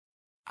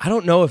I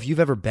don't know if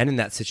you've ever been in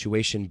that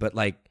situation, but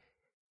like,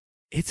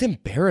 it's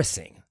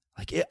embarrassing.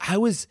 Like I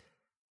was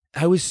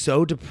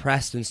so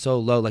depressed and so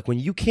low. Like when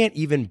you can't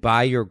even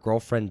buy your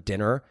girlfriend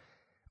dinner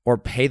or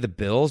pay the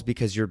bills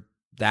because you're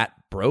that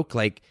broke,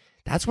 like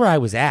that's where I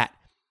was at.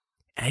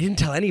 And I didn't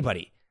tell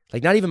anybody,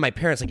 like not even my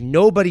parents, like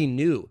nobody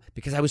knew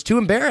because I was too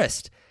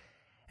embarrassed.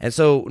 And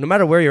so no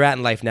matter where you're at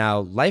in life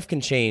now, life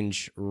can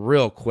change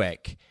real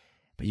quick,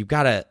 but you've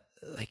got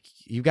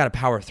to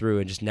power through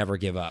and just never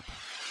give up.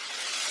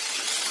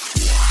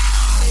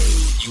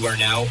 You are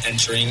now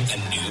entering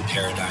a new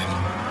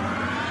paradigm.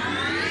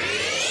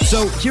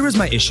 So here is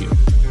my issue.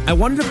 I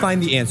wanted to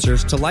find the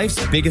answers to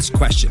life's biggest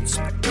questions.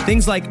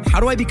 Things like, how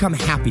do I become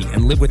happy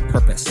and live with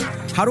purpose?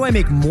 How do I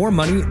make more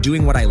money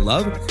doing what I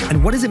love?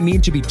 And what does it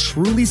mean to be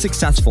truly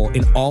successful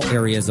in all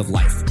areas of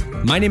life?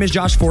 My name is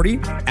Josh Forti,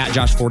 at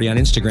Josh Forti on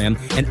Instagram,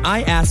 and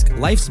I ask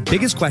life's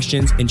biggest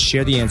questions and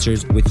share the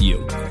answers with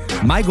you.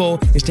 My goal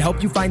is to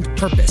help you find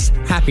purpose,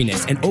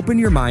 happiness, and open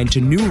your mind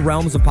to new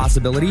realms of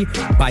possibility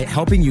by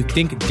helping you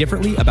think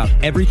differently about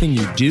everything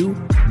you do,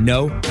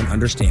 know, and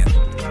understand.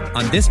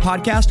 On this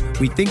podcast,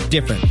 we think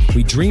different,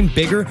 we dream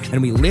bigger,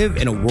 and we live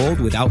in a world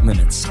without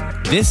limits.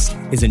 This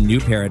is a new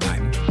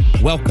paradigm.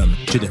 Welcome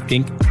to the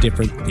Think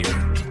Different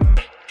Theory.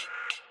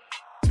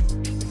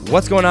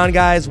 What's going on,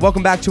 guys?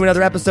 Welcome back to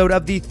another episode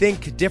of the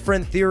Think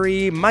Different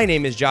Theory. My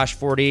name is Josh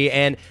Forti,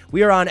 and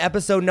we are on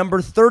episode number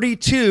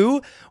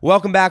 32.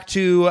 Welcome back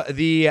to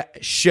the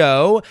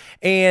show,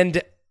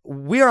 and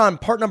we are on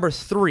part number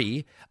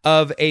 3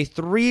 of a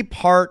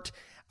 3-part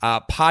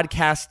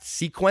podcast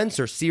sequence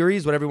or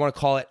series, whatever you want to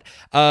call it,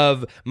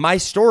 of my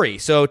story.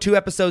 So 2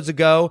 episodes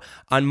ago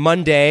on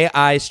Monday,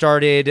 I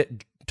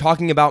started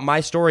talking about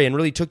my story and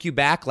really took you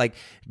back like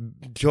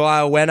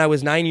to when I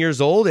was 9 years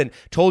old and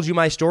told you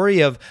my story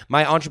of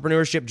my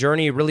entrepreneurship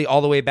journey really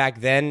all the way back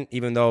then,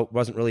 even though it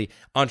wasn't really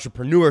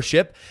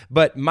entrepreneurship,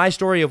 but my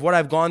story of what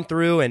I've gone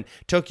through and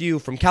took you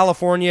from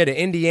California to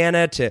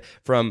Indiana to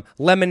from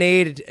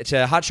lemonade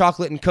to hot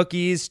chocolate and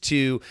cookies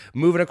to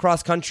moving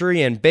across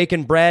country and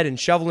baking bread and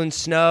shoveling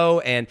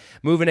snow and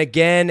moving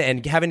again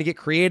and having to get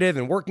creative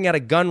and working at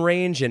a gun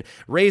range and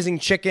raising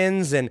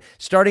chickens and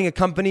starting a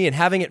company and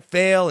having it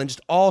fail and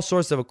just all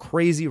sorts of a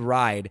crazy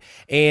ride.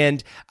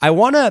 And I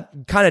want to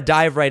kind of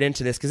dive right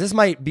into this because this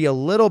might be a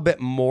little bit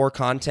more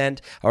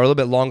content or a little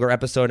bit longer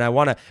episode. And I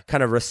want to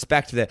kind of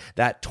respect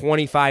that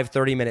 25,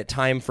 30 minute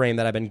time frame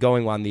that I've been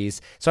going on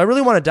these. So I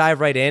really want to dive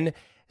right in.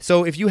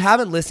 So if you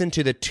haven't listened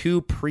to the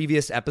 2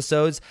 previous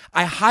episodes,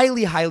 I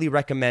highly, highly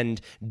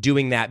recommend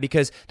doing that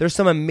because there's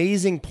some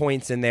amazing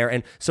points in there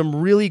and some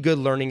really good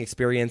learning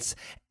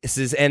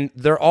experiences, and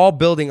they're all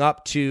building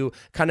up to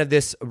kind of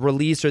this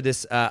release or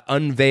this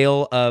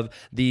unveil of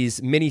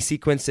these mini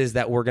sequences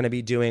that we're going to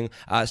be doing,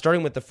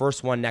 starting with the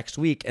first one next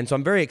week. And so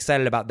I'm very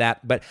excited about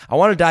that, but I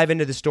want to dive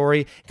into the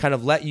story, kind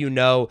of let you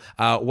know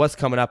what's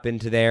coming up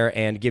into there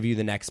and give you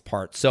the next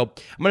part. So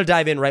I'm going to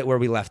dive in right where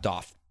we left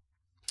off.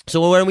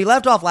 So when we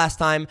left off last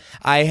time,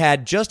 I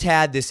had just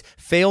had this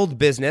failed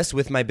business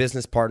with my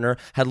business partner,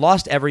 had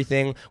lost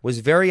everything, was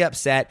very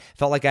upset,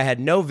 felt like I had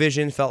no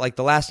vision, felt like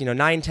the last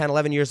 9, 10,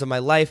 11 years of my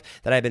life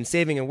that I've been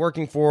saving and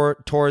working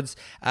towards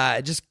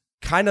just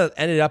kind of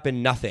ended up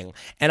in nothing.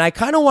 And I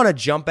kind of want to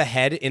jump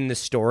ahead in the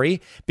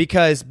story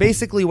because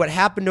basically what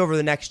happened over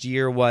the next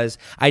year was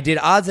I did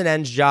odds and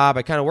ends job.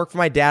 I kind of worked for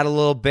my dad a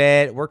little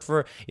bit, worked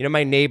for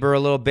my neighbor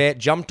a little bit,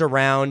 jumped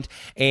around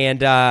and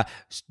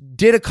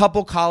did a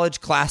couple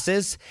college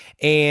classes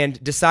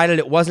and decided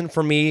it wasn't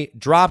for me,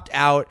 dropped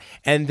out,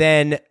 and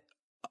then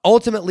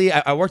ultimately,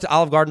 I worked at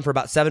Olive Garden for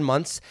about 7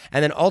 months,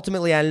 and then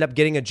ultimately I ended up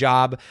getting a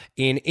job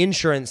in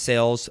insurance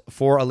sales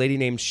for a lady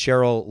named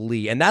Cheryl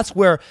Lee. And that's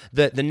where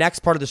the next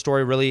part of the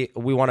story really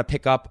we want to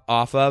pick up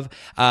off of.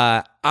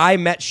 I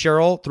met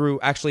Cheryl through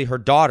actually her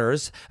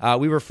daughters.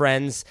 We were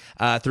friends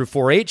through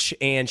 4-H,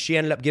 and she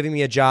ended up giving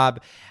me a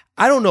job.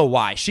 I don't know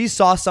why. She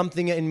saw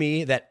something in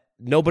me that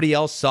nobody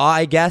else saw,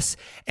 I guess,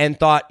 and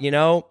thought,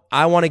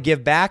 I want to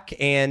give back,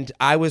 and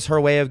I was her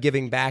way of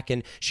giving back,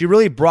 and she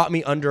really brought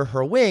me under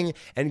her wing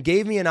and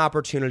gave me an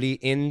opportunity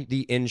in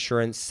the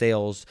insurance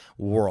sales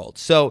world.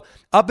 So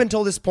up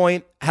until this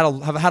point,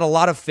 I've had a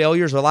lot of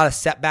failures or a lot of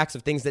setbacks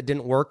of things that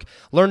didn't work,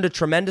 learned a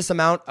tremendous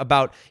amount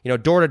about,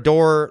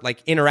 door-to-door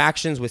like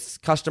interactions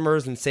with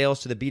customers and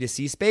sales to the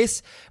B2C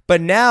space.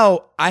 But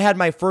now I had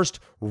my first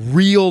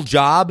real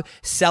job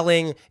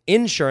selling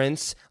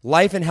insurance,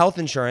 life and health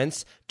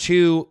insurance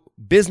to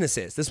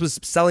businesses. This was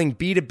selling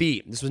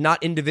B2B. This was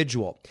not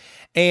individual.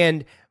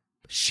 And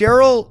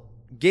Cheryl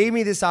gave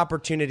me this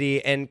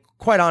opportunity, and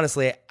quite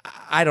honestly,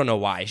 I don't know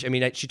why. I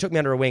mean, she took me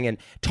under her wing and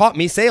taught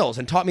me sales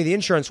and taught me the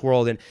insurance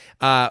world and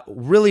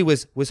really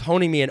was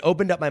honing me and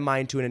opened up my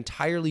mind to an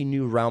entirely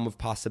new realm of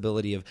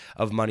possibility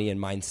of money and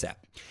mindset.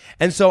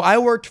 And so I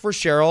worked for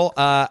Cheryl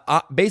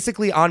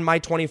basically on my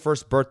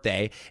 21st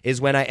birthday is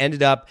when I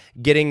ended up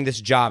getting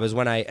this job, is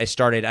when I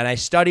started. And I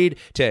studied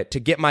to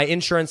get my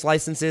insurance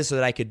licenses so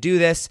that I could do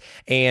this.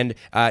 And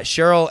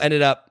Cheryl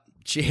ended up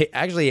she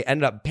actually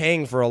ended up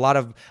paying for a lot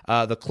of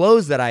the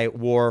clothes that I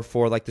wore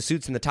for like the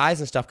suits and the ties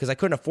and stuff because I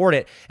couldn't afford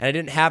it and I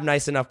didn't have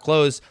nice enough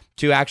clothes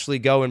to actually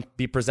go and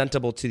be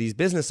presentable to these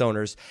business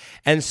owners.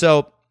 And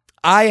so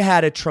I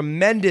had a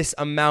tremendous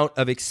amount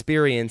of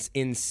experience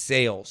in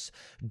sales,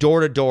 door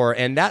to door.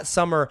 And that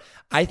summer,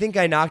 I think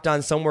I knocked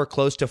on somewhere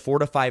close to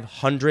 400 to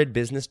 500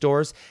 business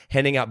doors,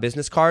 handing out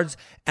business cards.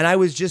 And I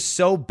was just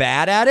so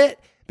bad at it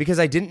because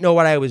I didn't know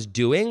what I was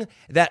doing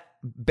that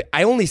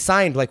I only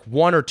signed like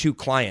 1 or 2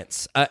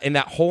 clients in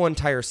that whole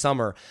entire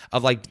summer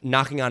of like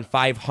knocking on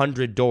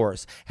 500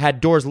 doors. Had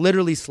doors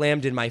literally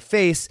slammed in my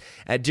face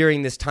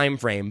during this time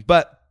frame.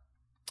 But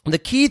the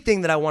key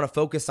thing that I want to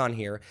focus on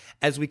here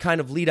as we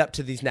kind of lead up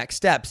to these next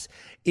steps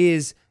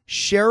is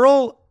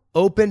Cheryl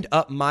opened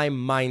up my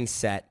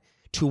mindset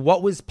to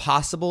what was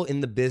possible in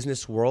the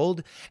business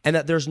world and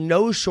that there's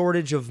no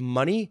shortage of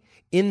money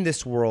in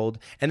this world,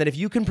 and that if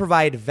you can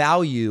provide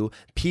value,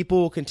 people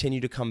will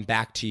continue to come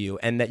back to you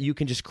and that you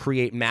can just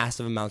create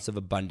massive amounts of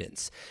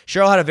abundance.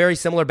 Cheryl had a very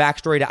similar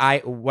backstory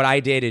to what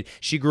I did.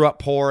 She grew up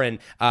poor and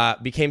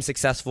became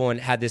successful and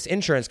had this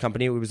insurance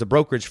company. It was a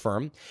brokerage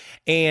firm,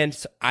 and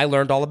I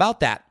learned all about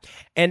that.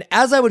 And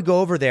as I would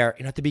go over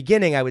there, at the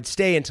beginning, I would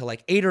stay until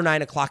like 8 or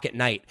 9 o'clock at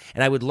night,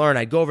 and I would learn.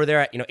 I'd go over there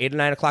at 8 or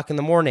 9 o'clock in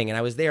the morning, and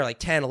I was there like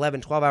 10,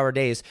 11, 12-hour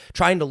days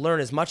trying to learn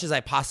as much as I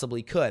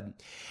possibly could.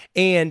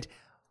 And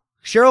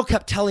Cheryl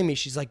kept telling me,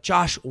 she's like,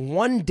 Josh,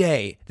 one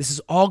day this is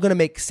all going to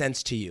make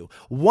sense to you.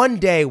 One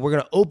day you're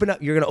going to open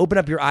up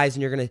your eyes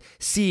and you're going to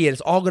see, and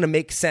it's all going to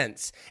make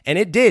sense. And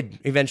it did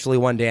eventually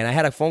one day. And I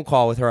had a phone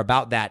call with her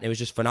about that, and it was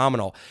just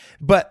phenomenal.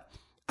 But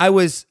I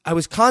was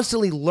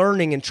constantly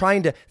learning and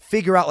trying to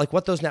figure out like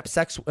what those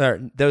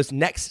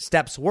next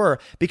steps were,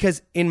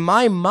 because in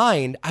my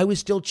mind, I was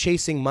still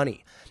chasing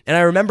money. And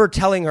I remember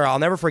telling her, I'll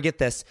never forget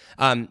this.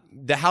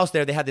 The house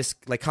there, they had this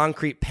like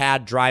concrete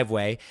pad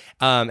driveway,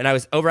 and I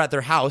was over at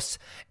their house,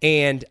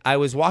 and I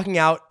was walking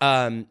out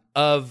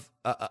of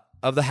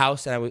the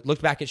house, and I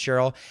looked back at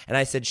Cheryl, and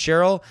I said,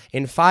 Cheryl,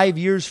 in 5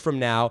 years from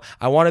now,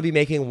 I want to be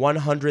making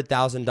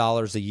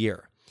 $100,000 a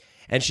year.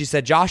 And she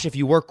said, Josh, if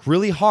you work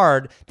really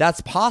hard,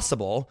 that's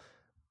possible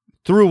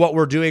through what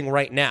we're doing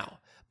right now,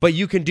 but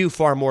you can do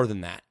far more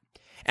than that.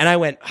 And I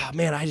went, oh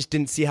man, I just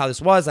didn't see how this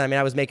was. I mean,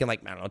 I was making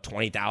like, I don't know,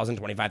 $20,000,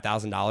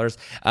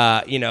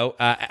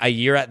 $25,000, a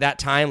year at that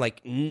time,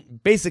 like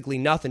basically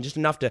nothing, just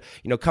enough to,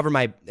 cover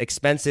my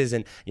expenses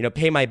and,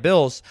 pay my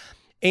bills.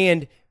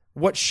 And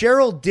what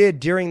Cheryl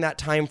did during that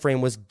time frame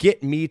was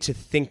get me to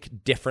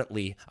think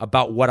differently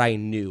about what I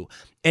knew.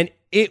 And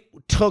it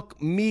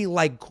took me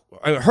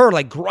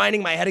her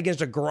grinding my head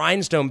against a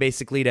grindstone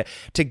basically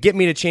to get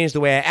me to change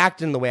the way I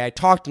acted and the way I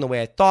talked and the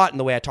way I thought and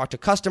the way I talked to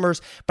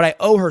customers. But I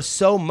owe her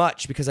so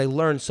much because I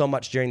learned so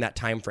much during that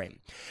time frame.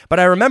 But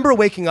I remember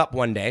waking up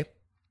one day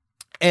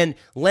and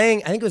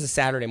I think it was a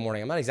Saturday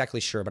morning. I'm not exactly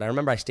sure, but I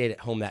remember I stayed at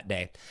home that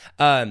day.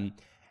 And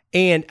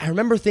I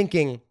remember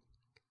thinking,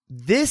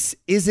 this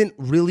isn't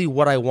really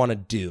what I want to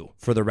do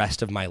for the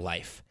rest of my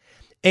life.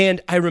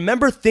 And I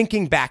remember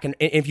thinking back, and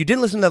if you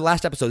didn't listen to the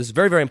last episode, this is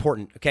very, very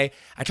important, okay?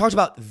 I talked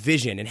about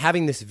vision and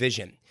having this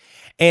vision.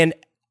 And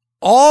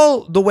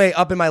all the way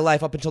up in my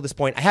life, up until this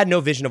point, I had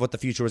no vision of what the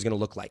future was going to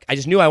look like. I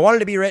just knew I wanted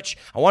to be rich.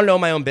 I wanted to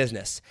own my own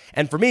business.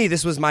 And for me,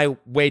 this was my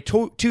way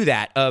to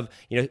that of,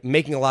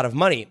 making a lot of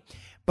money.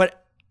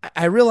 But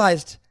I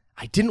realized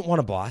I didn't want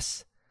a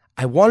boss.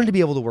 I wanted to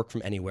be able to work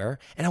from anywhere,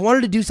 and I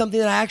wanted to do something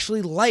that I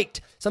actually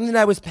liked, something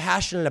that I was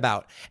passionate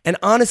about. And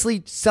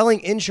honestly, selling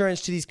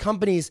insurance to these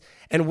companies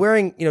and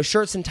wearing,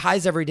 shirts and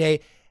ties every day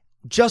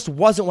just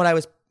wasn't what I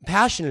was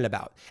passionate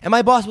about. And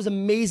my boss was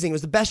amazing. It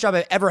was the best job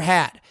I've ever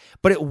had,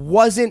 but it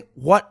wasn't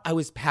what I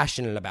was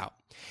passionate about.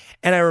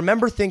 And I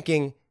remember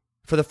thinking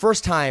for the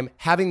first time,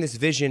 having this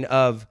vision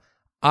of,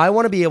 I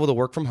want to be able to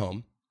work from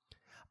home.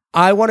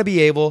 I want to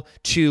be able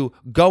to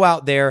go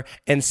out there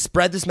and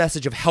spread this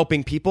message of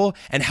helping people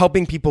and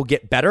helping people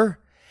get better.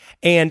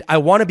 And I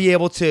want to be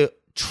able to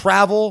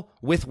travel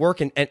with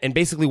work and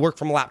basically work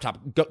from a laptop,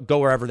 go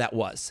wherever that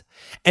was.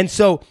 And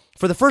so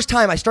for the first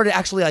time, I started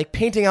actually like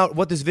painting out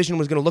what this vision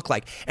was going to look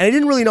like. And I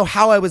didn't really know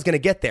how I was going to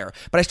get there,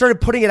 but I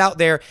started putting it out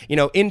there,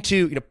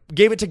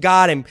 gave it to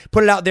God and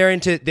put it out there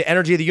into the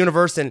energy of the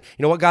universe and,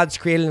 what God's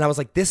created. And I was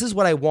like, this is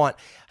what I want.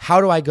 How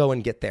do I go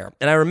and get there?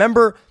 And I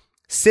remember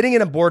sitting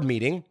in a board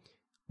meeting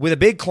with a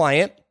big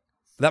client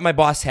that my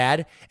boss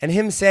had, and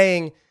him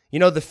saying,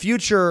 the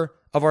future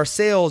of our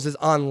sales is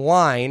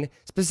online,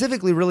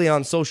 specifically really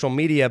on social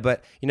media,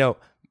 but,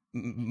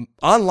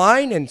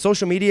 online and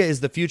social media is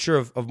the future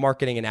of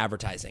marketing and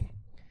advertising.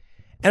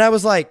 And I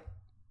was like,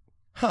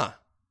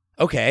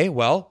 okay,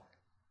 well,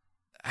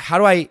 how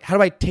do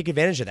I take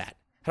advantage of that?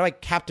 How do I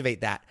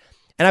captivate that?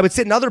 And I would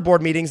sit in other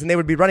board meetings and they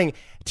would be running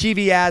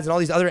TV ads and all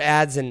these other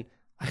ads, and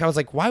I was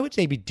like, why would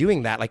they be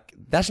doing that? Like,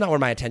 that's not where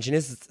my attention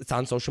is. It's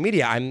on social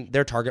media. I'm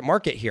their target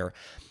market here.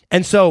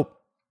 And so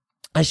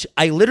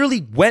I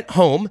literally went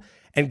home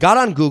and got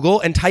on Google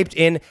and typed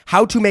in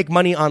how to make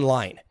money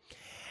online.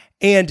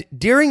 And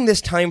during this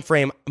time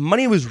frame,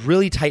 money was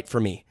really tight for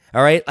me.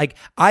 All right. Like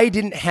I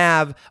didn't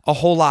have a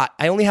whole lot.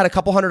 I only had a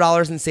couple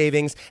 $100s in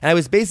savings and I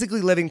was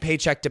basically living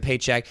paycheck to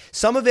paycheck.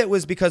 Some of it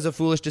was because of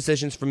foolish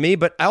decisions from me,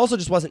 but I also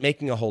just wasn't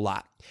making a whole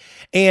lot.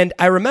 And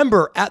I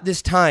remember at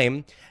this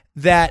time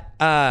that,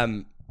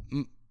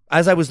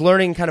 as I was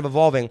learning, kind of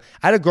evolving,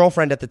 I had a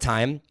girlfriend at the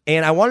time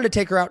and I wanted to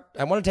take her out.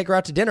 I wanted to take her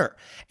out to dinner.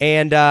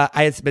 And, I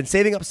had been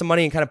saving up some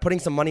money and kind of putting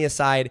some money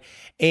aside,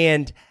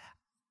 and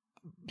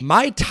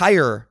my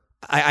tire,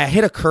 I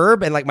hit a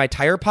curb and like my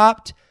tire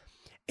popped.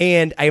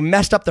 And I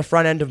messed up the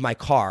front end of my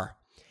car.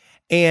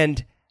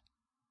 And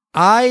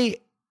I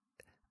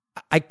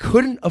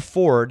couldn't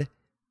afford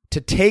to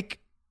take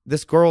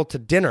this girl to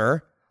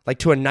dinner, like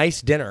to a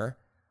nice dinner,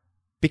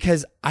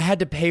 because I had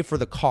to pay for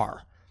the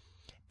car.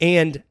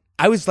 And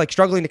I was like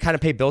struggling to kind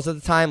of pay bills at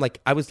the time.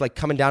 Like I was like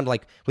coming down to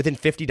like within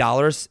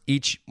 $50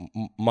 each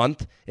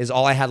month is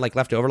all I had like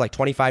left over, like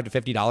 $25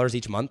 to $50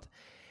 each month.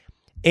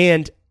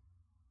 And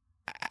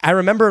I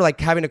remember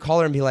like having to call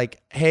her and be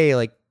like, hey,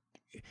 like,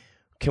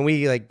 can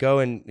we like go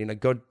and,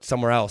 go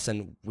somewhere else?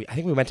 And I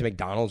think we went to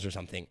McDonald's or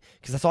something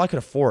because that's all I could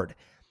afford.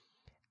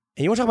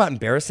 And you want to talk about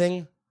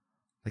embarrassing?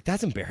 Like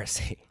that's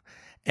embarrassing.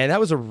 And that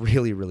was a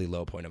really, really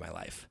low point in my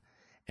life.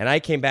 And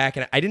I came back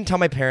and I didn't tell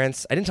my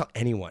parents. I didn't tell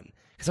anyone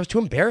because I was too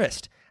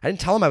embarrassed. I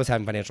didn't tell them I was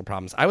having financial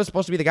problems. I was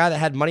supposed to be the guy that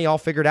had money all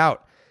figured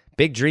out.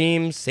 Big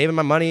dreams, saving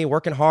my money,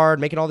 working hard,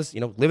 making all this,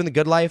 living the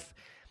good life.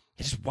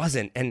 It just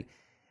wasn't. And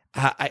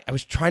I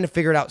was trying to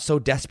figure it out so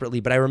desperately,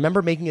 but I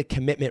remember making a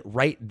commitment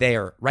right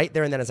there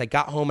and then as I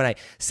got home and I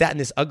sat in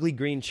this ugly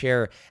green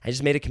chair, I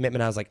just made a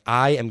commitment. I was like,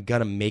 I am going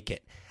to make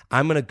it.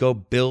 I'm going to go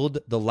build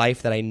the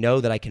life that I know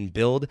that I can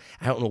build.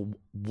 I don't know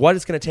what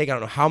it's going to take. I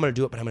don't know how I'm going to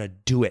do it, but I'm going to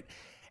do it.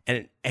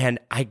 And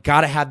I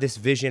got to have this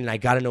vision and I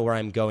got to know where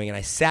I'm going. And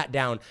I sat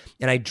down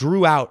and I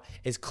drew out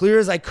as clear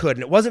as I could.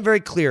 And it wasn't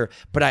very clear,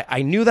 but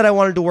I knew that I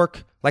wanted to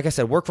work. Like I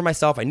said, work for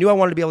myself. I knew I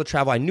wanted to be able to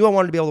travel. I knew I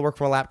wanted to be able to work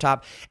from a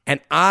laptop. And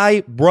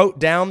I wrote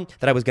down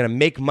that I was going to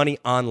make money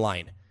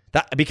online.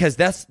 Because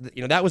that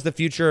was the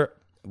future,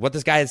 what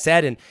this guy had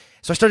said. And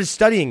so I started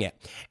studying it.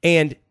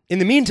 And in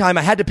the meantime,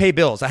 I had to pay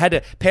bills. I had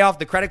to pay off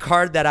the credit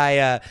card that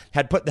I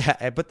had put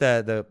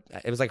it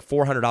was like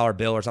 $400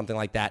 bill or something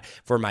like that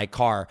for my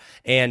car.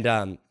 And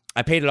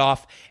I paid it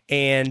off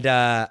and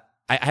I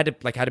had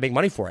to make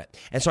money for it.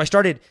 And so I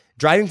started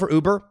driving for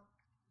Uber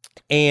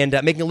and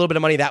making a little bit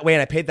of money that way.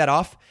 And I paid that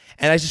off.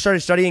 And I just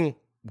started studying,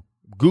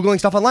 Googling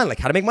stuff online, like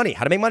how to make money.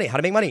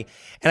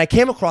 And I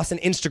came across an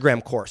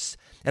Instagram course.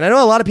 And I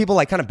know a lot of people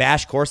like kind of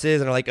bash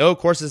courses and are like, oh,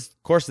 course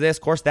this,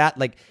 course that.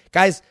 Like,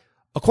 guys,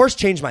 a course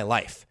changed my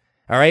life.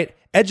 All right.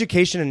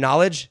 Education and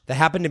knowledge that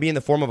happened to be in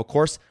the form of a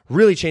course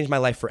really changed my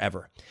life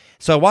forever.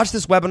 So I watched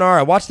this webinar,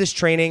 I watched this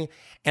training,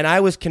 and I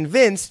was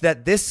convinced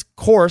that this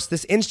course,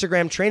 this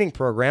Instagram training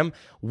program,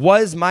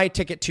 was my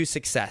ticket to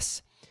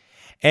success.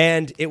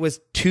 And it was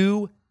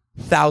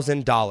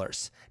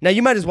 $2,000. Now,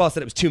 you might as well have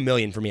said it was $2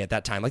 million for me at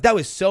that time. Like that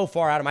was so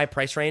far out of my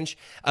price range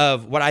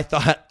of what I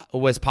thought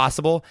was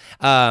possible.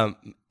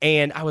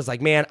 And I was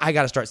like, man, I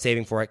got to start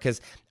saving for it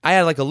because I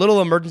had like a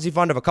little emergency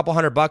fund of a couple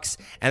 $100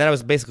 and then I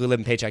was basically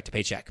living paycheck to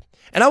paycheck.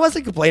 And I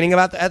wasn't complaining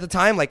about that at the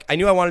time. Like I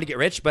knew I wanted to get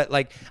rich, but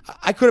like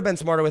I could have been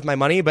smarter with my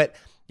money, but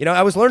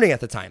I was learning at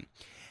the time.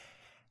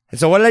 And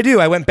so what did I do?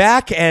 I went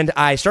back and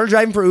I started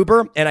driving for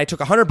Uber and I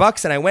took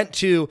 $100 and I went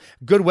to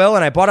Goodwill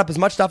and I bought up as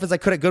much stuff as I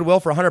could at Goodwill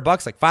for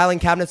 $100, like filing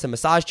cabinets and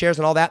massage chairs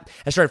and all that.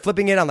 I started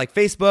flipping it on like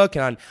Facebook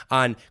and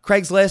on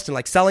Craigslist and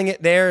like selling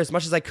it there as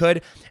much as I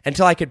could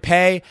until I could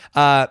pay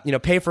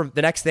for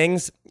the next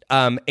things.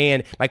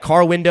 And my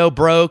car window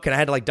broke and I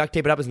had to like duct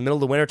tape it up in the middle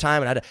of the winter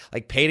time and I had to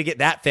like pay to get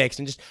that fixed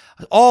and just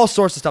all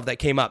sorts of stuff that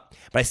came up.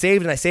 But I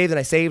saved and I saved and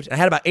I saved and I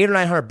had about $800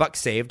 or $900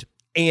 saved.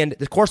 And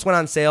the course went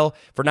on sale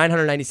for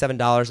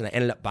 $997 and I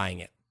ended up buying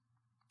it.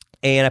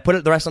 And I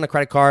put the rest on a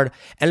credit card,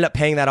 ended up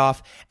paying that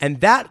off. And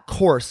that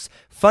course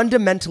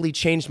fundamentally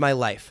changed my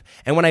life.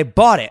 And when I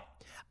bought it,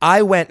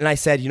 I went and I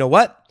said, you know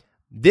what?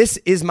 This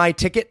is my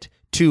ticket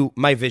to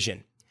my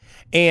vision.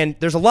 And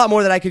there's a lot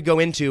more that I could go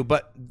into,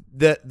 but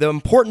the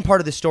important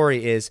part of the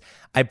story is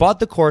I bought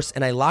the course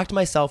and I locked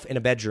myself in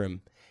a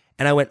bedroom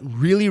and I went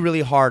really,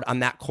 really hard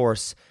on that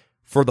course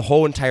for the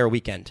whole entire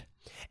weekend.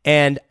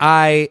 And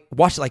I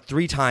watched it like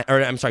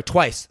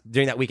twice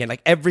during that weekend,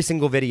 like every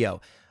single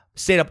video.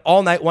 Stayed up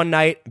all night one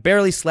night,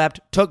 barely slept,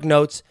 took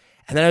notes,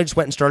 and then I just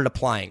went and started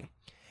applying.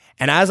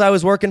 And as I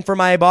was working for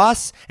my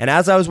boss, and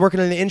as I was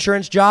working in the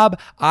insurance job,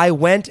 I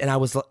went and I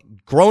was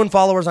growing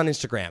followers on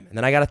Instagram. And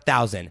then I got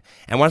 1,000.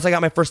 And once I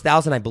got my first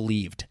 1,000, I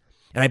believed.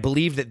 And I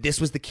believed that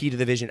this was the key to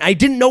the vision. I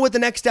didn't know what the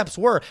next steps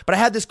were, but I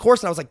had this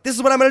course and I was like, this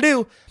is what I'm going to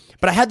do.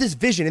 But I had this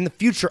vision in the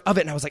future of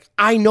it. And I was like,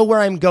 I know where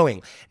I'm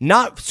going.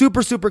 Not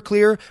super, super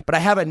clear, but I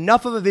have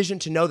enough of a vision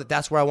to know that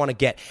that's where I want to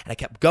get. And I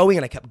kept going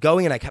and I kept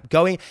going and I kept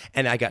going.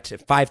 And I got to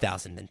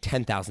 5,000, then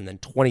 10,000, then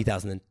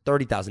 20,000, then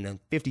 30,000, then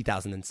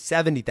 50,000, then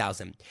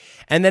 70,000.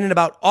 And then in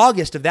about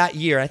August of that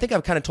year, I think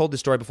I've kind of told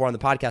this story before on the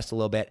podcast a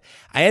little bit,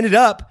 I ended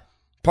up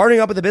partnering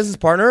up with a business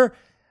partner.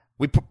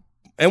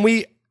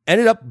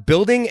 ended up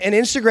building an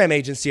Instagram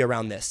agency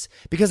around this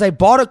because I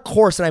bought a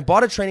course and I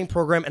bought a training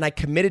program and I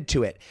committed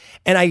to it.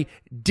 And I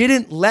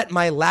didn't let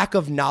my lack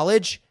of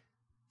knowledge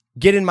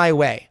get in my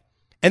way.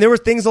 And there were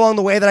things along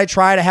the way that I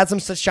tried. I had some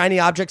shiny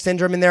object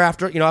syndrome in there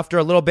after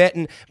a little bit,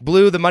 and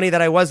blew the money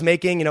that I was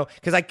making,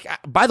 because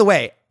by the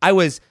way, I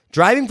was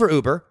driving for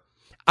Uber,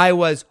 I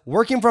was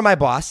working for my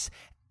boss,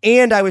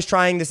 and I was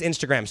trying this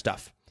Instagram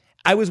stuff.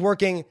 I was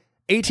working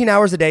 18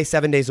 hours a day,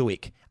 7 days a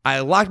week. I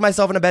locked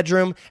myself in a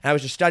bedroom and I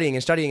was just studying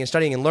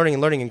and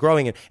learning and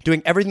growing and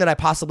doing everything that I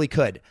possibly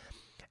could.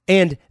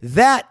 And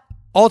that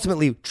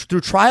ultimately,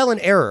 through trial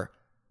and error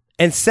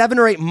and 7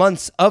 or 8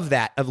 months of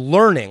that, of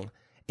learning,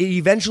 it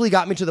eventually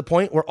got me to the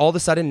point where all of a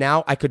sudden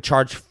now I could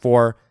charge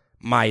for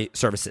my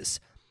services.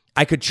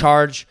 I could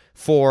charge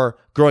for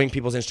growing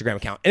people's Instagram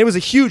account. And it was a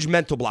huge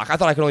mental block. I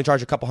thought I could only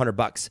charge a couple $100.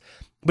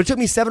 But it took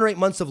me 7 or 8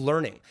 months of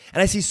learning.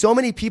 And I see so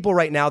many people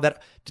right now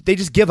that they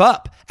just give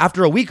up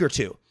after a week or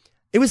two.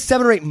 It was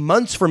 7 or 8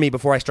 months for me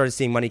before I started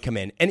seeing money come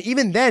in. And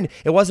even then,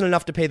 it wasn't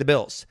enough to pay the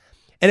bills.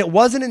 And it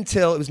was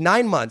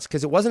 9 months,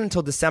 because it wasn't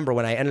until December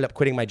when I ended up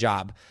quitting my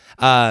job.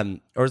 Or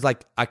it was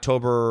like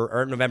October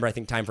or November, I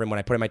think, timeframe when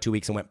I put in my 2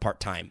 weeks and went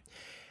part-time.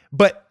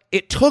 But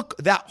it took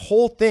that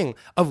whole thing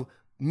of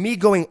me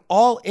going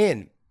all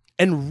in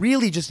and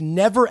really just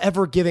never,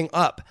 ever giving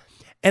up.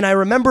 And I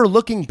remember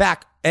looking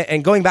back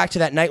and going back to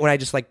that night when I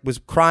just was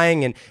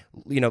crying and,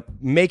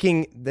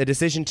 making the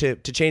decision to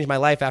change my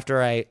life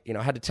after I,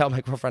 had to tell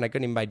my girlfriend I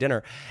couldn't even buy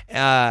dinner.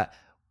 I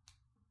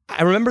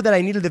remember that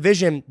I needed the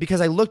vision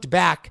because I looked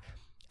back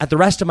at the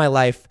rest of my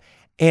life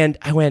and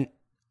I went,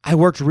 I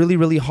worked really,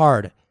 really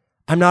hard.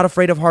 I'm not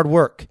afraid of hard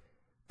work,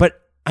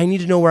 but I need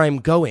to know where I'm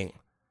going.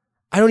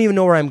 I don't even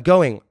know where I'm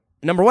going.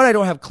 Number one, I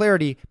don't have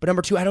clarity, but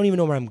number two, I don't even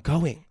know where I'm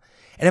going.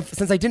 And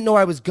since I didn't know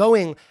where I was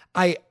going,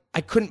 I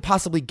couldn't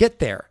possibly get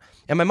there.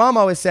 And my mom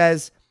always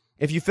says,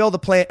 if you fail to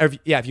plan,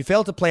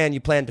 you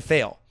plan to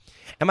fail.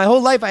 And my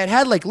whole life I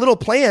had little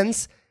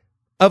plans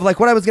of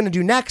what I was going to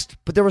do next,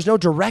 but there was no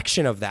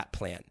direction of that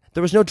plan.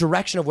 There was no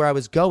direction of where I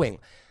was going.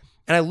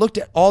 And I looked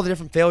at all the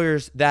different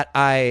failures that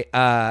I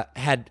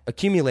had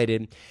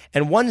accumulated.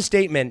 And one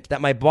statement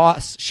that my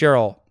boss,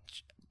 Cheryl,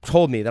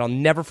 told me that I'll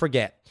never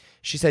forget.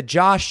 She said,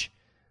 Josh,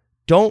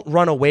 don't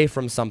run away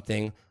from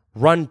something,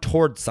 run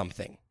towards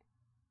something.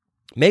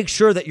 Make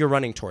sure that you're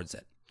running towards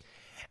it.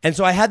 And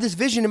so I had this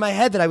vision in my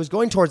head that I was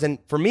going towards. And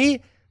for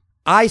me,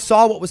 I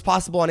saw what was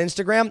possible on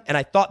Instagram, and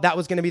I thought that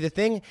was going to be the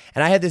thing.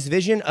 And I had this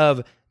vision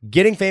of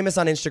getting famous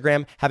on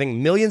Instagram,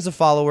 having millions of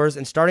followers,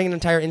 and starting an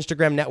entire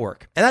Instagram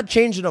network. And that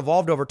changed and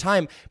evolved over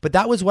time, but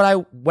that was what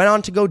I went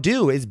on to go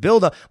do, is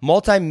build a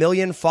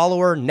multi-million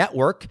follower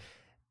network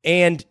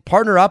and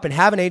partner up and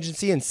have an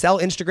agency and sell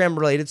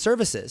Instagram-related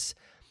services.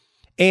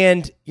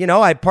 And,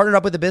 I partnered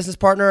up with a business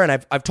partner, and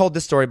I've told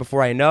this story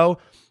before, I know.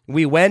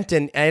 We went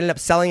and I ended up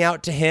selling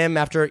out to him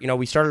after,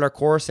 we started our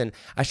course, and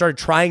I started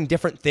trying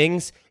different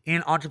things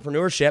in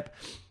entrepreneurship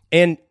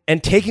and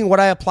taking what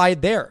I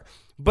applied there.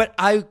 But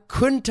I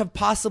couldn't have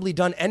possibly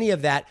done any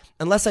of that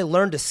unless I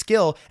learned a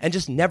skill and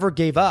just never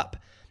gave up.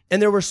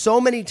 And there were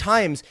so many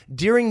times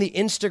during the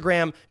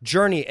Instagram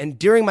journey and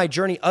during my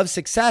journey of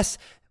success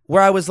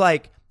where I was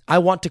like, I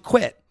want to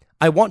quit.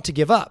 I want to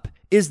give up.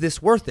 Is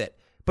this worth it?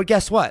 But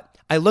guess what?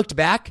 I looked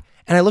back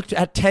and I looked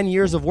at 10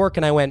 years of work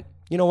and I went,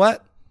 you know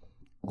what?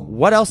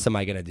 What else am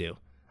I going to do?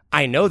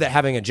 I know that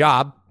having a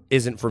job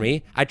isn't for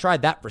me. I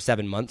tried that for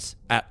 7 months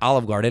at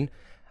Olive Garden.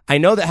 I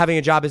know that having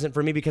a job isn't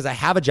for me because I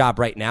have a job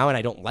right now and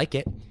I don't like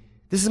it.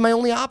 This is my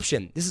only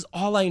option. This is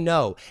all I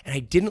know. And I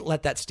didn't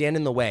let that stand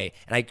in the way.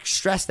 And I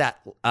stressed that,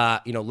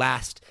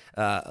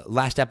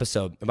 last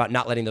episode about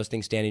not letting those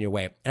things stand in your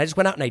way. And I just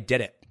went out and I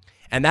did it.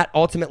 And that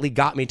ultimately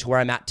got me to where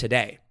I'm at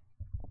today.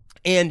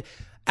 And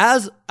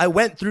as I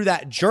went through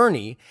that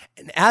journey,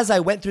 and as I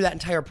went through that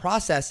entire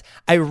process,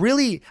 I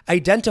really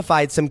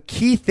identified some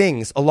key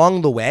things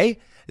along the way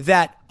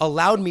that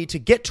allowed me to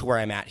get to where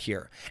I'm at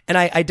here. And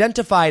I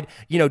identified,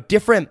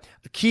 different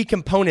key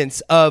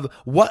components of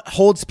what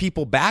holds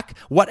people back,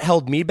 what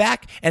held me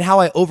back, and how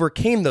I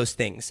overcame those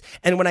things.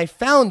 And when I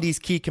found these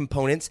key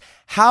components,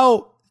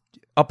 how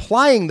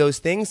applying those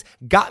things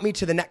got me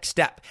to the next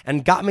step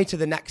and got me to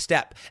the next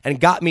step and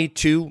got me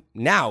to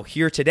now,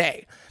 here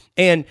today.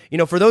 And,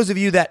 for those of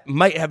you that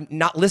might have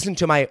not listened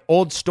to my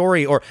old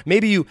story, or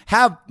maybe you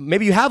have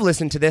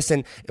listened to this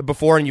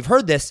before and you've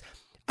heard this,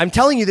 I'm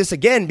telling you this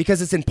again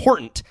because it's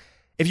important.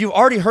 If you've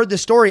already heard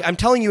this story, I'm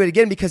telling you it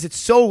again because it's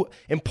so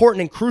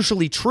important and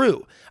crucially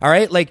true. All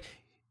right.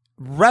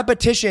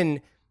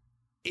 Repetition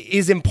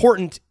is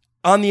important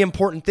on the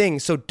important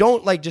things. So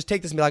don't just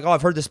take this and be like, oh,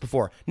 I've heard this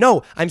before.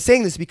 No, I'm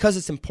saying this because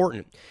it's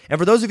important. And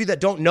for those of you that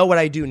don't know what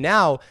I do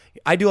now,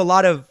 I do a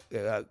lot of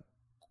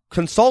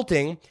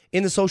consulting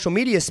in the social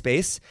media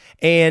space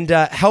and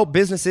help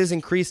businesses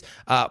increase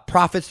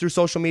profits through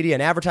social media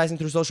and advertising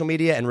through social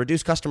media and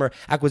reduce customer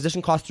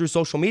acquisition costs through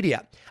social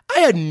media. I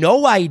had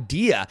no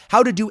idea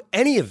how to do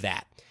any of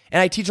that.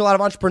 And I teach a lot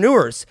of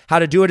entrepreneurs how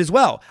to do it as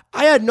well.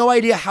 I had no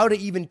idea how to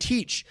even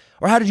teach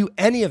or how to do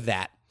any of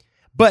that.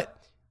 But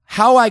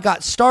how I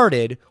got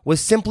started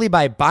was simply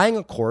by buying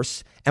a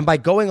course and by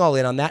going all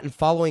in on that and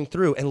following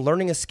through and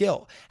learning a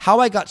skill. How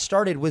I got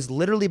started was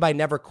literally by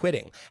never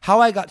quitting.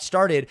 How I got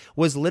started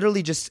was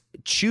literally just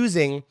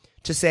choosing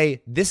to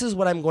say, this is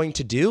what I'm going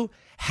to do,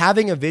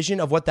 having a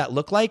vision of what that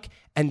looked like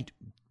and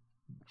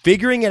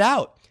figuring it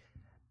out.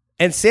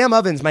 And Sam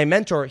Ovens, my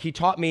mentor, he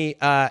taught me,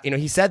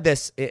 he said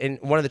this in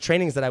one of the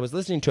trainings that I was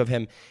listening to of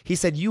him. He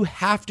said, you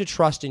have to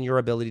trust in your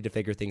ability to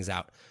figure things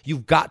out.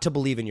 You've got to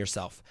believe in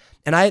yourself.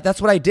 And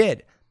that's what I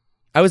did.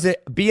 I was a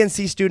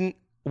BNC student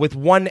with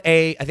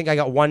 1A. I think I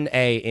got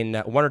 1A in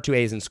 1 or 2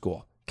 A's in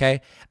school.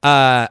 Okay.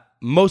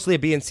 Mostly a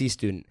BNC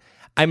student.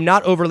 I'm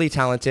not overly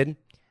talented.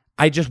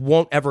 I just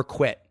won't ever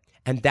quit.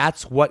 And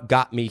that's what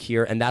got me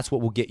here. And that's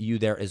what will get you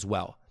there as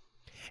well.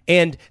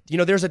 And,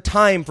 there's a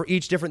time for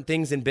each different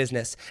things in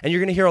business. And you're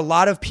going to hear a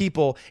lot of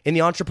people in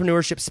the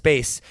entrepreneurship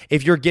space,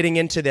 if you're getting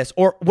into this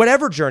or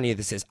whatever journey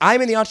this is.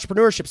 I'm in the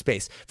entrepreneurship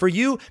space. For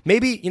you,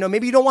 maybe you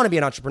don't want to be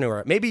an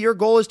entrepreneur. Maybe your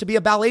goal is to be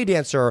a ballet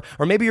dancer,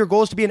 or maybe your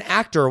goal is to be an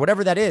actor, or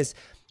whatever that is.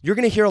 You're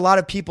going to hear a lot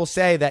of people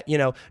say that,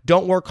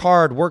 don't work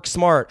hard, work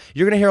smart.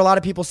 You're going to hear a lot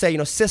of people say,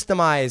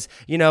 systemize.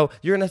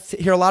 You're going to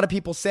hear a lot of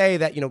people say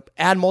that,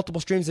 add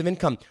multiple streams of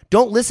income.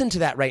 Don't listen to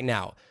that right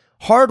now.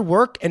 Hard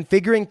work and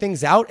figuring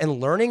things out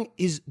and learning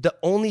is the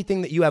only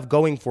thing that you have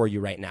going for you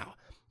right now.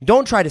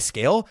 Don't try to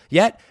scale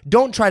yet.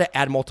 Don't try to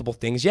add multiple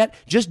things yet.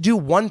 Just do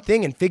one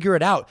thing and figure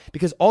it out,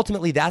 because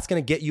ultimately that's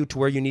going to get you to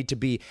where you need to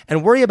be,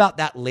 and worry about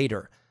that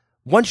later.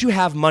 Once you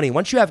have money,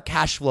 once you have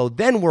cash flow,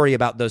 then worry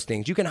about those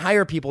things. You can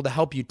hire people to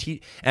help you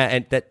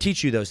and that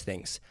teach you those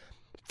things.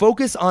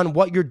 Focus on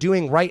what you're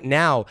doing right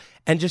now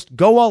and just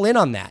go all in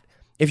on that.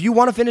 If you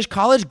want to finish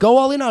college, go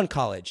all in on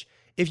college.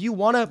 If you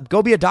want to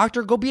go be a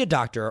doctor, go be a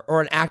doctor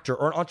or an actor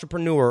or an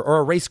entrepreneur or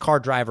a race car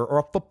driver or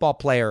a football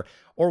player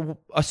or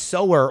a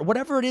sewer, or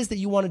whatever it is that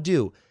you want to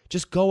do.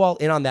 Just go all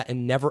in on that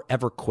and never,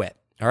 ever quit.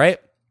 All right.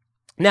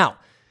 Now,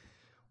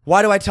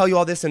 why do I tell you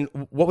all this, and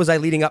what was I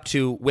leading up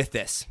to with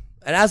this?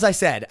 And as I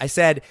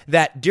said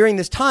that during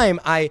this time,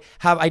 I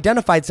have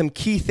identified some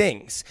key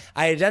things.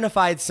 I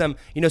identified some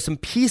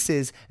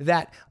pieces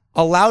that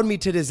allowed me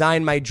to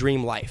design my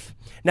dream life.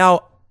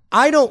 Now,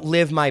 I don't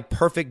live my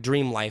perfect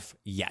dream life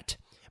yet.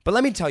 But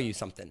let me tell you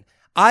something.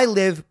 I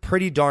live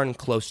pretty darn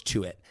close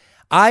to it.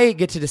 I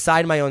get to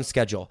decide my own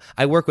schedule.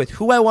 I work with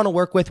who I want to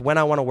work with when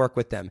I want to work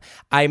with them.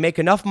 I make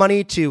enough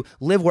money to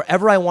live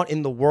wherever I want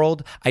in the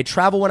world. I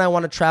travel when I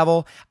want to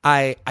travel.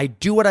 I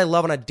do what I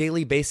love on a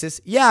daily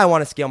basis. Yeah, I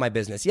want to scale my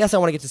business. Yes, I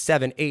want to get to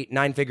 7, 8,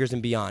 9 figures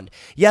and beyond.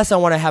 Yes, I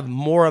want to have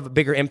more of a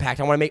bigger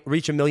impact. I want to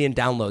reach 1 million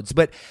downloads.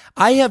 But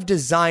I have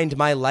designed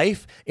my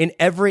life in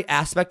every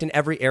aspect and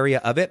every area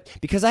of it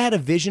because I had a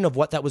vision of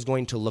what that was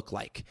going to look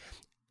like.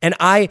 And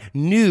I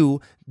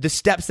knew the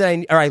steps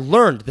I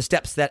learned the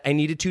steps that I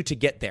needed to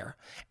get there.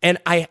 And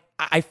I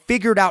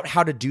figured out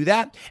how to do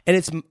that. And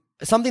it's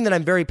something that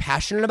I'm very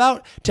passionate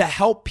about, to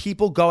help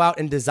people go out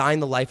and design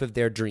the life of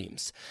their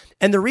dreams.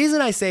 And the reason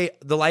I say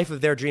the life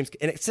of their dreams,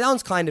 and it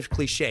sounds kind of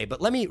cliche,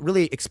 but let me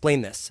really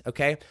explain this,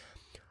 okay?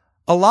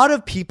 A lot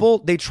of people,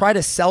 they try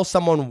to sell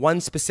someone one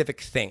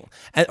specific thing,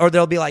 or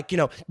they'll be like,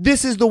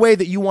 this is the way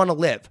that you want to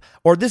live,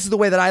 or this is the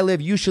way that I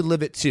live, you should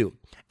live it too.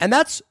 And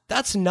that's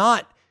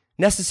not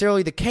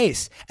necessarily the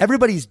case.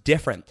 Everybody's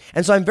different.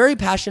 And so I'm very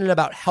passionate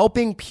about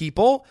helping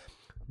people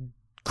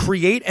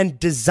create and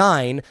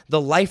design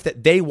the life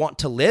that they want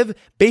to live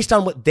based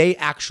on what they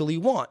actually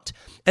want.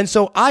 And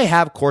so I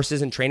have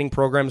courses and training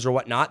programs or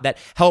whatnot that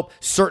help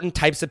certain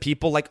types of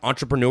people, like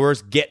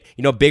entrepreneurs, get,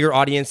 bigger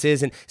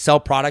audiences and sell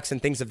products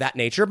and things of that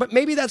nature. But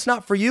maybe that's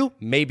not for you.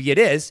 Maybe it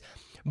is.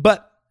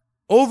 But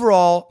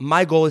overall,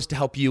 my goal is to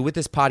help you with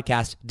this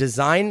podcast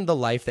design the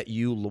life that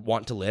you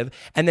want to live,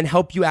 and then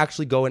help you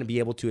actually go and be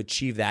able to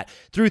achieve that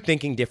through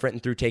thinking different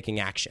and through taking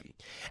action.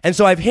 And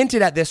so I've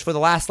hinted at this for the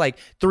last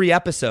 3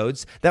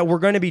 episodes that we're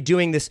going to be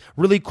doing this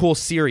really cool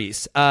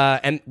series,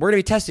 and we're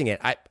going to be testing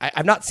it.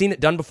 I've not seen it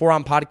done before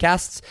on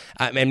podcasts,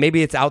 and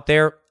maybe it's out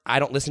there. I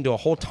don't listen to a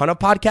whole ton of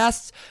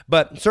podcasts,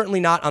 but certainly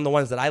not on the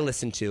ones that I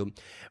listen to.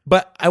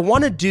 But I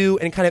want to do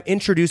and kind of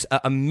introduce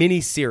a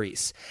mini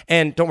series.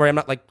 And don't worry, I'm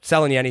not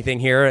selling you anything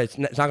here. It's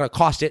not going to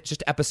cost it,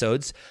 just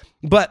episodes.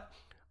 But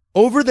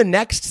over the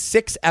next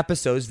 6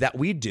 episodes that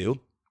we do,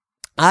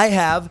 I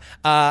have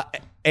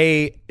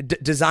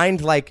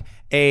designed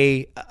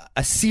a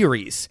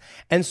series.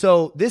 And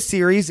so this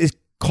series is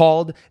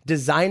called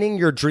Designing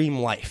Your Dream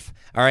Life.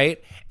 All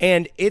right.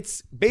 And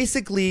it's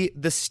basically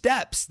the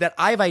steps that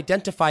I've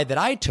identified that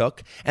I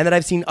took and that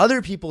I've seen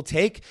other people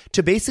take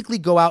to basically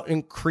go out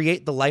and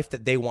create the life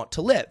that they want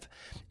to live.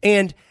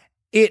 And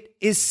it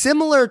is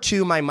similar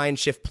to my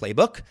Mindshift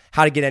playbook,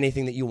 how to get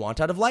anything that you want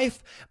out of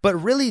life. But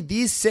really,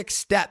 these 6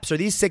 steps or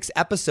these 6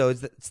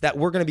 episodes that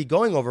we're going to be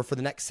going over for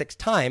the next 6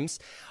 times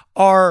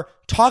are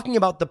talking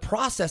about the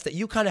process that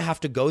you kind of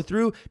have to go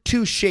through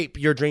to shape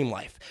your dream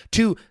life,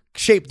 to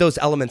shape those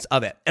elements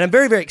of it. And I'm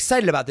very, very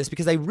excited about this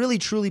because I really,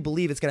 truly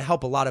believe it's going to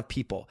help a lot of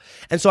people.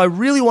 And so I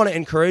really want to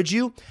encourage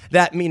you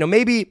that,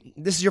 maybe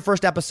this is your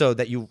first episode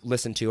that you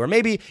listen to, or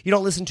maybe you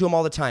don't listen to them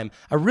all the time.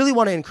 I really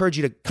want to encourage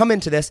you to come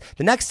into this.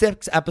 The next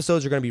 6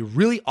 episodes are going to be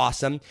really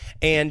awesome,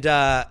 and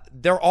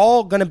they're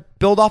all going to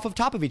build off of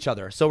top of each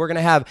other. So we're going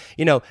to have,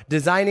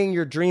 designing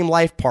your dream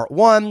life part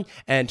 1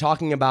 and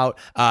talking about,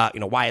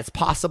 why it's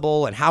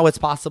possible and how it's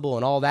possible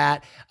and all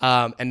that.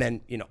 And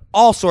then,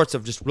 all sorts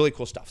of just really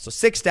cool stuff. So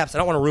 6 steps. I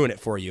don't want to ruin it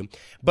for you.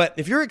 But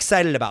if you're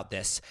excited about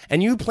this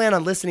and you plan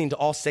on listening to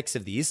all 6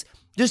 of these,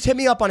 just hit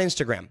me up on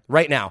Instagram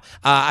right now.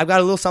 I've got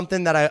a little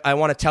something that I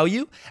want to tell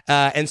you.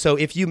 And so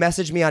if you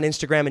message me on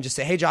Instagram and just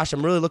say, hey, Josh,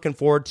 I'm really looking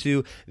forward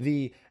to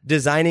the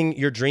Designing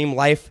Your Dream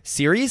Life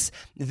series,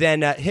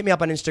 then hit me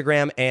up on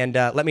Instagram and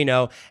let me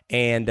know.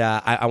 And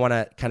I want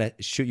to kind of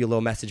shoot you a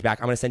little message back.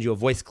 I'm going to send you a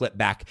voice clip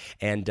back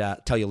and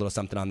tell you a little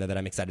something on there that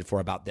I'm excited for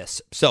about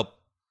this. So,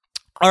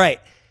 all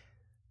right.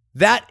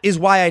 That is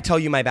why I tell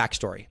you my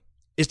backstory,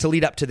 is to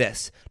lead up to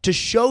this, to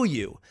show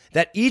you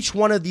that each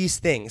one of these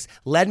things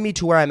led me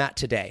to where I'm at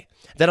today,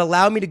 that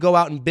allowed me to go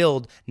out and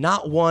build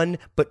not 1,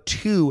 but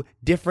 2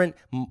 different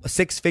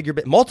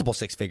multiple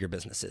six-figure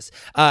businesses,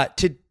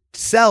 to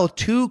sell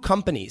 2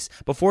 companies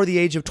before the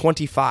age of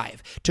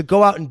 25, to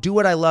go out and do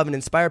what I love and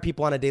inspire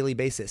people on a daily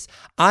basis.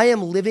 I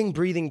am living,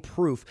 breathing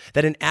proof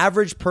that an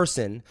average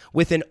person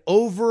with an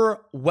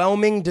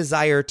overwhelming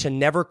desire to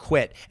never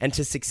quit and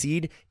to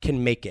succeed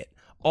can make it.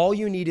 All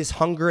you need is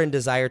hunger and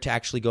desire to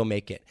actually go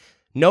make it.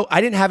 No, I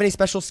didn't have any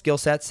special skill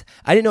sets.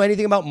 I didn't know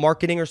anything about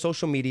marketing or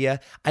social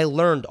media. I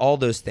learned all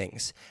those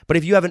things. But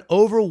if you have an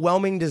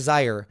overwhelming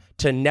desire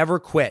to never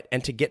quit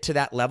and to get to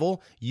that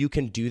level, you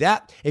can do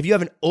that. If you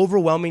have an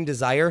overwhelming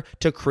desire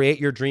to create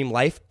your dream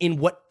life in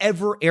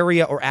whatever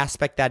area or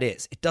aspect that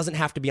is, it doesn't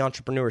have to be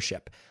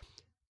entrepreneurship.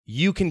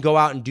 You can go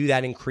out and do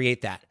that and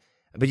create that.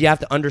 But you have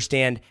to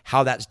understand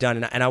how that's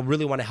done. And I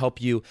really want to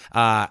help you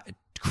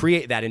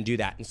create that and do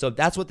that. And so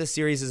that's what this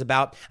series is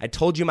about. I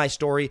told you my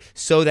story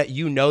so that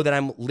you know that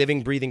I'm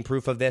living, breathing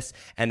proof of this,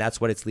 and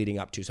that's what it's leading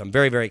up to. So I'm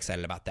very, very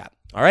excited about that.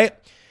 All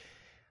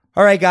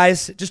right,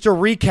 guys, just to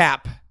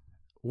recap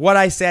what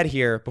I said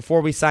here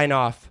before we sign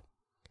off.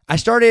 I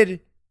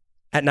started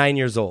at 9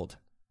 years old,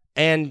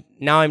 and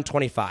now I'm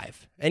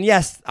 25. And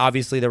yes,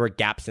 obviously there were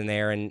gaps in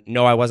there, and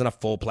no, I wasn't a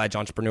full-fledged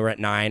entrepreneur at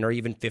 9 or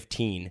even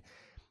 15,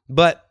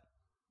 but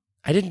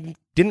I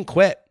didn't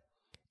quit,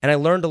 and I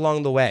learned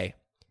along the way.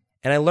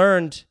 And I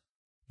learned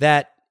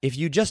that if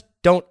you just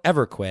don't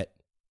ever quit,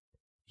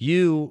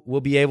 you will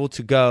be able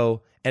to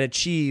go and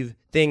achieve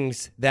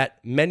things that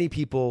many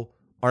people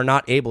are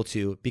not able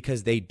to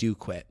because they do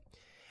quit.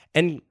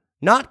 And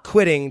not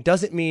quitting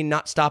doesn't mean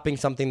not stopping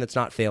something that's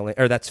not failing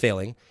or that's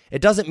failing.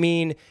 It doesn't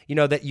mean,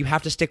 that you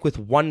have to stick with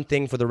one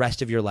thing for the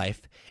rest of your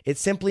life. It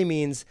simply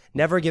means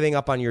never giving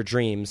up on your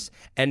dreams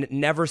and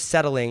never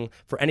settling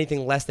for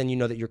anything less than you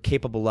know that you're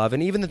capable of,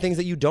 and even the things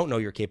that you don't know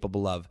you're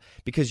capable of,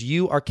 because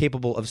you are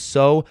capable of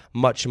so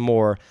much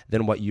more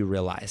than what you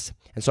realize.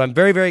 And so I'm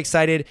very, very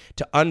excited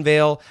to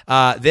unveil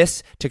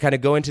this, to kind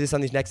of go into this on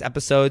these next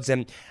episodes.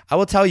 And I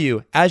will tell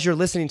you, as you're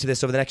listening to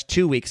this over the next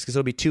 2 weeks, because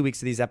it'll be 2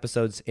 weeks of these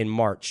episodes in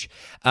March,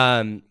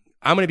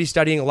 I'm going to be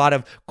studying a lot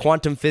of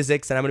quantum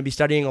physics, and I'm going to be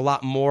studying a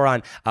lot more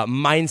on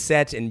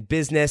mindset and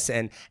business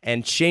and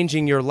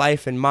changing your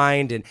life and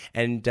mind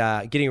and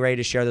getting ready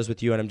to share those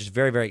with you. And I'm just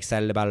very, very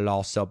excited about it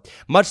all. So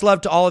much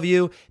love to all of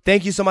you.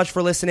 Thank you so much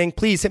for listening.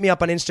 Please hit me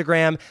up on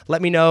Instagram.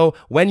 Let me know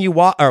when you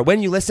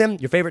listen,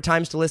 your favorite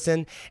times to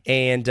listen,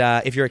 and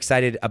if you're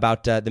excited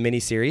about the mini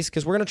series,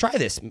 because we're going to try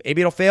this. Maybe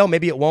it'll fail,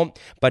 maybe it won't,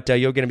 but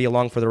you're going to be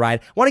along for the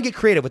ride. I want to get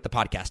creative with the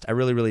podcast. I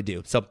really, really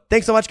do. So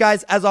thanks so much,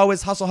 guys. As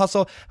always, hustle,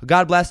 hustle.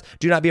 God bless.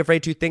 Do not be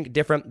afraid to think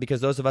different,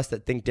 because those of us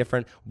that think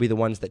different will be the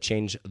ones that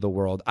change the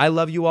world. I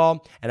love you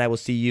all, and I will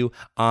see you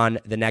on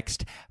the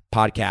next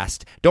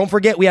podcast. Don't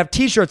forget, we have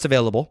t-shirts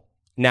available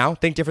now,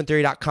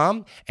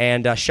 thinkdifferenttheory.com,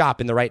 and shop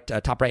in the right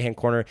top right-hand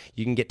corner.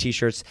 You can get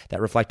t-shirts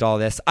that reflect all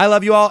of this. I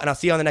love you all, and I'll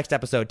see you on the next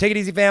episode. Take it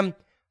easy, fam.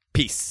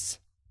 Peace.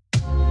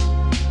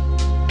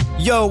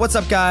 Yo, what's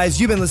up, guys?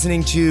 You've been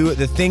listening to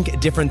the Think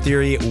Different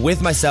Theory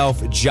with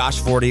myself, Josh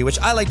Forti, which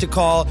I like to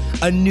call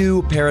a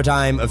new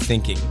paradigm of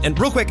thinking. And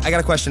real quick, I got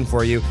a question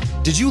for you.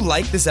 Did you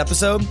like this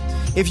episode?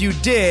 If you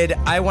did,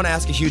 I want to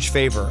ask a huge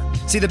favor.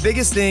 See, the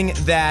biggest thing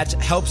that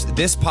helps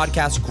this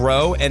podcast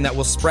grow and that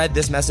will spread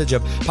this message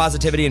of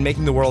positivity and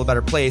making the world a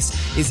better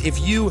place is if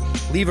you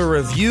leave a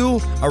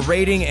review, a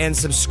rating, and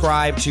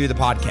subscribe to the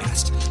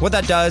podcast. What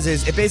that does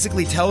is it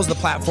basically tells the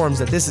platforms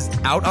that this is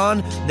out on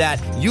that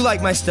you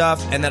like my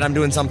stuff and that I'm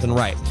doing something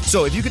right.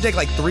 So if you could take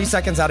like 3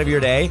 seconds out of your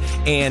day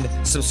and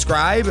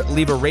subscribe,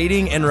 leave a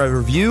rating and a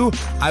review,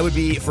 I would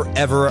be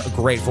forever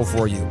grateful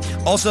for you.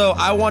 Also,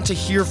 I want to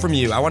hear from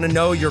you. I want to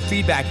know your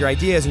feedback, your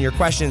ideas, and your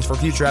questions for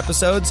future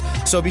episodes.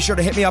 So be sure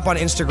to hit me up on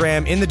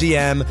Instagram in the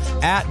DM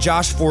at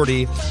Josh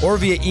Forti or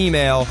via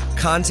email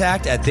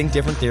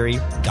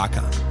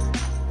contact@thinkdifferenttheory.com.